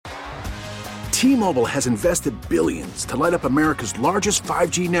T-Mobile has invested billions to light up America's largest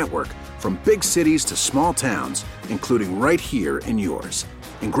 5G network, from big cities to small towns, including right here in yours.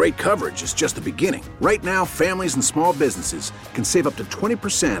 And great coverage is just the beginning. Right now, families and small businesses can save up to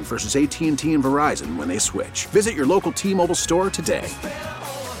 20% versus AT&T and Verizon when they switch. Visit your local T-Mobile store today.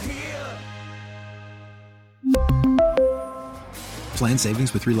 Plan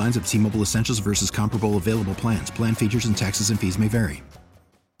savings with 3 lines of T-Mobile Essentials versus comparable available plans. Plan features and taxes and fees may vary.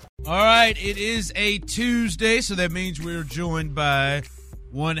 All right, it is a Tuesday, so that means we're joined by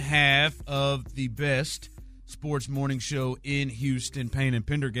one half of the best sports morning show in Houston, Payne and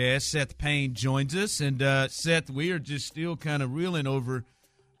Pendergast. Seth Payne joins us. And, Seth, we are just still kind of reeling over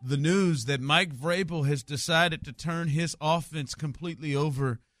the news that Mike Vrabel has decided to turn his offense completely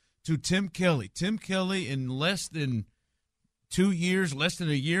over to Tim Kelly. Tim Kelly, in less than 2 years, less than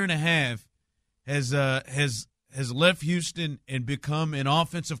a year and a half, has left Houston and become an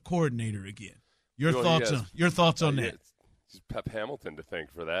offensive coordinator again. Your thoughts on that? It's Pep Hamilton to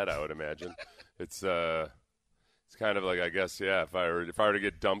thank for that, I would imagine. It's kind of like, I guess, yeah. If I were to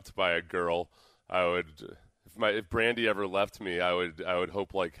get dumped by a girl, I would. If Brandy ever left me, I would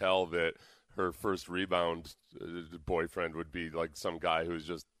hope like hell that her first rebound boyfriend would be like some guy who's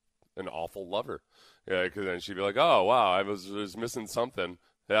just an awful lover. Yeah, because then she'd be like, "Oh wow, I was missing something."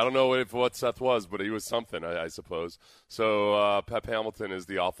 I don't know what Seth was, but he was something, I suppose. So Pep Hamilton is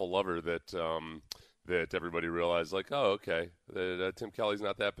the awful lover that everybody realized, like, oh, okay, Tim Kelly's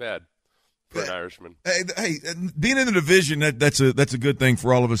not that bad for an Irishman. Hey, being in the division, that's a good thing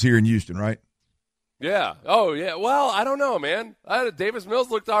for all of us here in Houston, right? Yeah. Oh, yeah. Well, I don't know, man. Davis Mills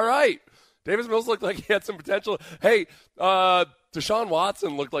looked all right. Davis Mills looked like he had some potential. Hey, Deshaun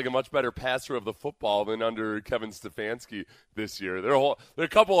Watson looked like a much better passer of the football than under Kevin Stefanski this year. There are a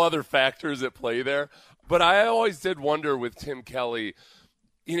couple other factors at play there. But I always did wonder with Tim Kelly,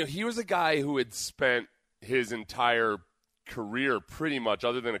 he was a guy who had spent his entire career pretty much,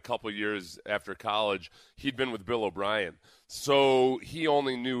 other than a couple years after college, he'd been with Bill O'Brien. So he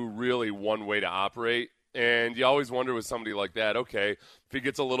only knew really one way to operate. And you always wonder with somebody like that, okay, if he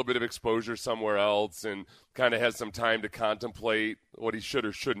gets a little bit of exposure somewhere else and kind of has some time to contemplate what he should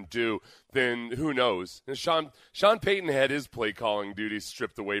or shouldn't do, then who knows? And Sean Payton had his play calling duties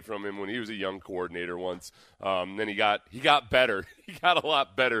stripped away from him when he was a young coordinator once. Then he got better. He got a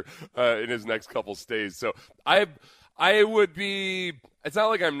lot better in his next couple stays. So I would be – it's not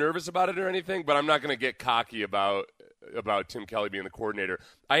like I'm nervous about it or anything, but I'm not going to get cocky about Tim Kelly being the coordinator.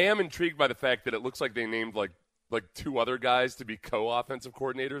 I am intrigued by the fact that it looks like they named like 2 other guys to be co-offensive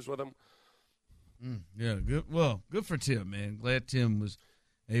coordinators with him. Yeah, good. Well, good for Tim, man. Glad Tim was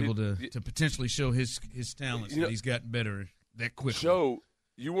able to potentially show his talents. And he's gotten better that quickly. Joe,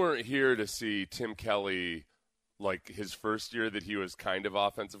 you weren't here to see Tim Kelly like his first year that he was kind of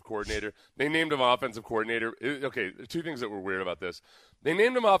offensive coordinator. They named him offensive coordinator. Okay, 2 things that were weird about this. They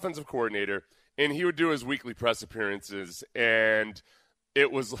named him offensive coordinator, and he would do his weekly press appearances, and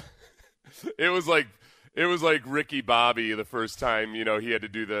it was like Ricky Bobby the first time, he had to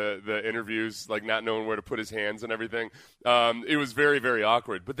do the interviews, like not knowing where to put his hands and everything. It was very, very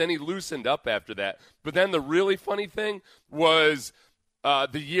awkward. But then he loosened up after that. But then the really funny thing was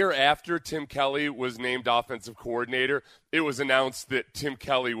the year after Tim Kelly was named offensive coordinator, it was announced that Tim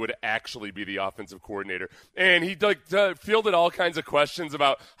Kelly would actually be the offensive coordinator. And he fielded all kinds of questions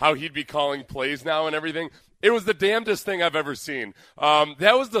about how he'd be calling plays now and everything. It was the damnedest thing I've ever seen.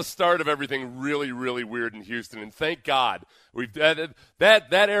 That was the start of everything really, really weird in Houston, and thank God that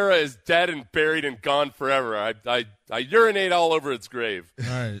era is dead and buried and gone forever. I urinate all over its grave. All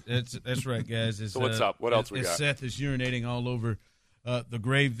right, that's right, guys. So what's up? What else we got? Seth is urinating all over the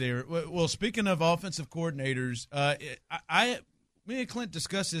grave there. Well, speaking of offensive coordinators, me and Clint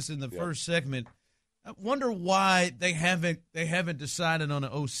discussed this in the first segment. I wonder why they haven't decided on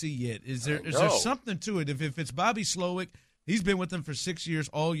an OC yet. Is there something to it? If it's Bobby Slowick, he's been with them for 6 years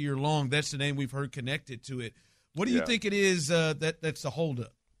all year long. That's the name we've heard connected to it. What do you think it is that's the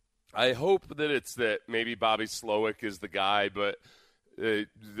holdup? I hope that it's that maybe Bobby Slowick is the guy, but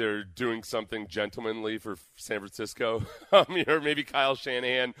they're doing something gentlemanly for San Francisco. Or maybe Kyle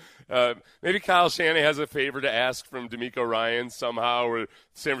Shanahan. Maybe Kyle Shanahan has a favor to ask from DeMeco Ryans somehow, or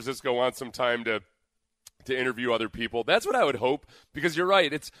San Francisco wants some time to interview other people. That's what I would hope, because you're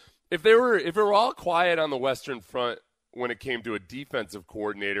right. It's if it were all quiet on the Western Front when it came to a defensive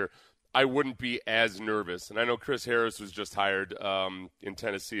coordinator, I wouldn't be as nervous. And I know Chris Harris was just hired in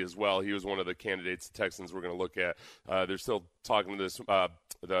Tennessee as well. He was one of the candidates the Texans were going to look at. They're still talking to this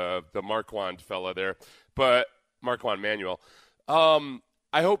the Marquand fella there, but Marquand Manuel. I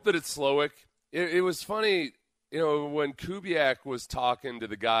hope that it's Slowick. It was funny. when Kubiak was talking to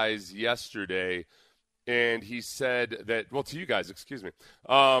the guys yesterday, and he said that, well, to you guys, excuse me,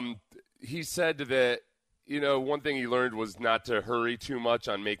 he said that, one thing he learned was not to hurry too much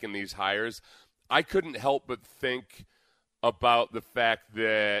on making these hires. I couldn't help but think about the fact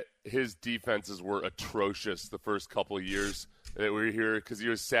that his defenses were atrocious the first couple of years that we were here, because he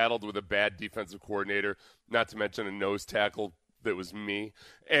was saddled with a bad defensive coordinator, not to mention a nose tackle that was me.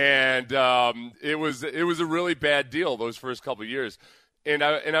 And it was a really bad deal those first couple of years. And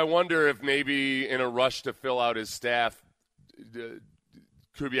I wonder if maybe in a rush to fill out his staff,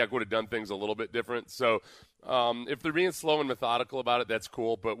 Kubiak would have done things a little bit different. So if they're being slow and methodical about it, that's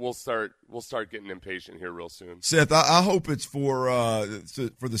cool. But we'll start getting impatient here real soon. Seth, I hope it's for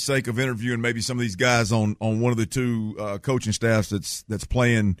the sake of interviewing maybe some of these guys on one of the two coaching staffs that's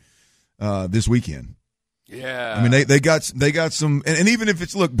playing this weekend. Yeah, I mean they got some, and even if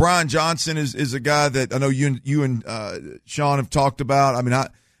it's, look, Brian Johnson is a guy that I know you and Sean have talked about. I mean,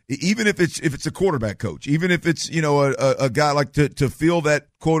 even if it's a quarterback coach, even if it's a guy like to fill that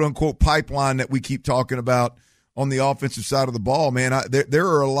quote unquote pipeline that we keep talking about on the offensive side of the ball, man, there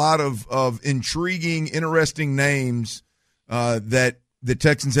are a lot of intriguing, interesting names that the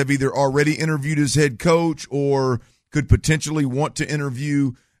Texans have either already interviewed as head coach or could potentially want to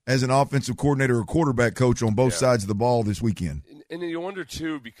interview as an offensive coordinator or quarterback coach on both sides of the ball this weekend. And you wonder,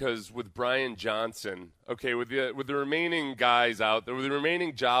 too, because with Brian Johnson, okay, with the remaining guys out there, with the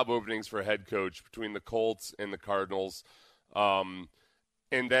remaining job openings for head coach between the Colts and the Cardinals, and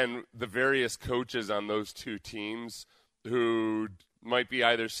then the various coaches on those two teams who might be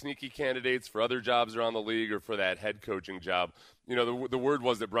either sneaky candidates for other jobs around the league or for that head coaching job. The word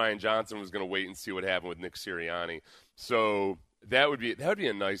was that Brian Johnson was going to wait and see what happened with Nick Sirianni. So that would be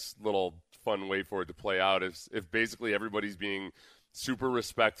a nice little fun way for it to play out if basically everybody's being super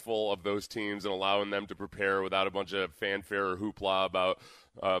respectful of those teams and allowing them to prepare without a bunch of fanfare or hoopla about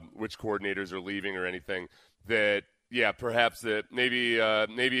which coordinators are leaving or anything. That, yeah, perhaps that maybe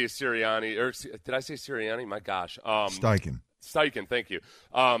Sirianni, or did I say Sirianni? My gosh. Steichen, thank you.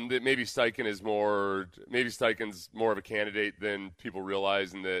 That maybe Steichen's more of a candidate than people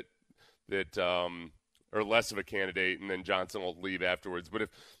realize, and that or less of a candidate, and then Johnson will leave afterwards. But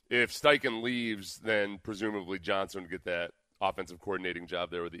if Steichen leaves, then presumably Johnson would get that offensive coordinating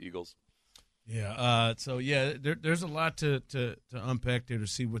job there with the Eagles. Yeah. There's a lot to unpack there to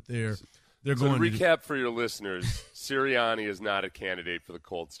see what they're going to do. To recap for your listeners, Sirianni is not a candidate for the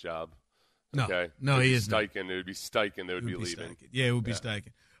Colts job. No, okay? No, he is Steichen. It would be Steichen that would be leaving. Steichen. Yeah, it would be Steichen.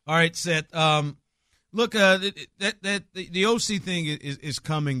 All right, Seth. Look, the OC thing is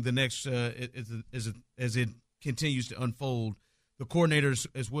coming the next as it continues to unfold. The coordinators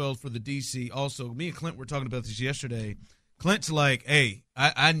as well for the DC. Also, me and Clint were talking about this yesterday. Clint's like, "Hey,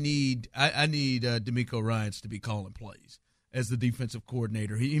 I need D'Amico Ryans to be calling plays as the defensive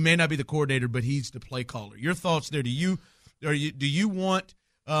coordinator. He may not be the coordinator, but he's the play caller." Your thoughts there? Do you want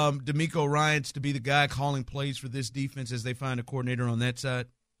D'Amico Ryans to be the guy calling plays for this defense as they find a coordinator on that side?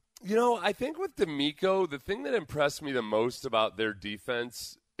 I think with D'Amico, the thing that impressed me the most about their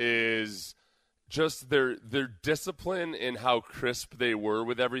defense is just their discipline and how crisp they were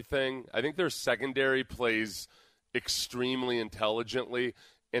with everything. I think their secondary plays extremely intelligently,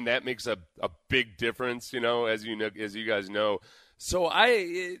 and that makes a big difference, as you guys know. So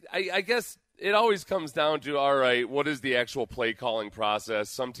I guess it always comes down to, all right, what is the actual play calling process?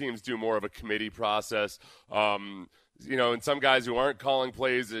 Some teams do more of a committee process. And some guys who aren't calling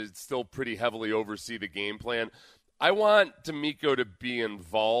plays still pretty heavily oversee the game plan. I want D'Amico to be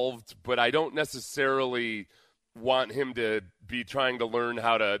involved, but I don't necessarily want him to be trying to learn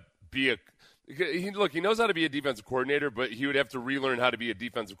how to be he knows how to be a defensive coordinator, but he would have to relearn how to be a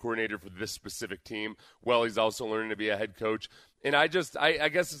defensive coordinator for this specific team while he's also learning to be a head coach. And I guess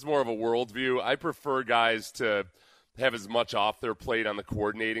it's more of a worldview. I prefer guys to have as much off their plate on the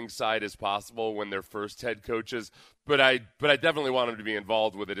coordinating side as possible when they're first head coaches. But I definitely want them to be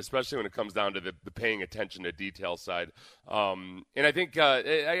involved with it, especially when it comes down to the paying attention to detail side. And I think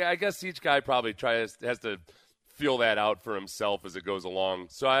I guess each guy probably has to feel that out for himself as it goes along.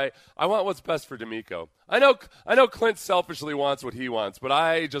 So I want what's best for D'Amico. I know Clint selfishly wants what he wants, but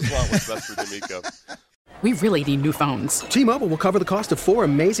I just want what's best for D'Amico. We really need new phones. T-Mobile will cover the cost of 4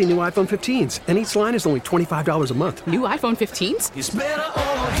 amazing new iPhone 15s, and each line is only $25 a month. New iPhone 15s? It's better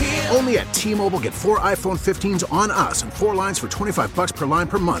over here. Only at T-Mobile, get 4 iPhone 15s on us and 4 lines for $25 per line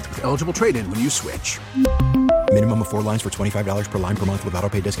per month with eligible trade-in when you switch. Minimum of 4 lines for $25 per line per month with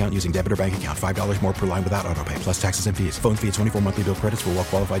autopay discount using debit or bank account. $5 more per line without autopay, plus taxes and fees. Phone fee at 24 monthly bill credits for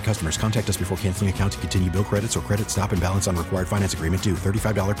well-qualified customers. Contact us before canceling account to continue bill credits or credit stop and balance on required finance agreement due.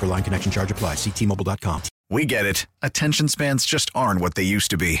 $35 per line connection charge applies. See T-Mobile.com. We get it. Attention spans just aren't what they used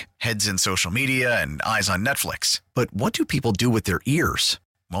to be. Heads in social media and eyes on Netflix. But what do people do with their ears?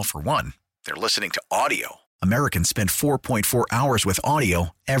 Well, for one, they're listening to audio. Americans spend 4.4 hours with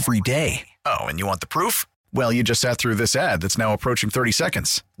audio every day. Oh, and you want the proof? Well, you just sat through this ad that's now approaching 30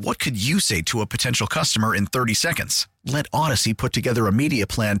 seconds. What could you say to a potential customer in 30 seconds? Let Odyssey put together a media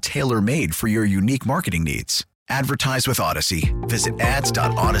plan tailor-made for your unique marketing needs. Advertise with Odyssey. Visit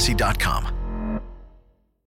ads.odyssey.com.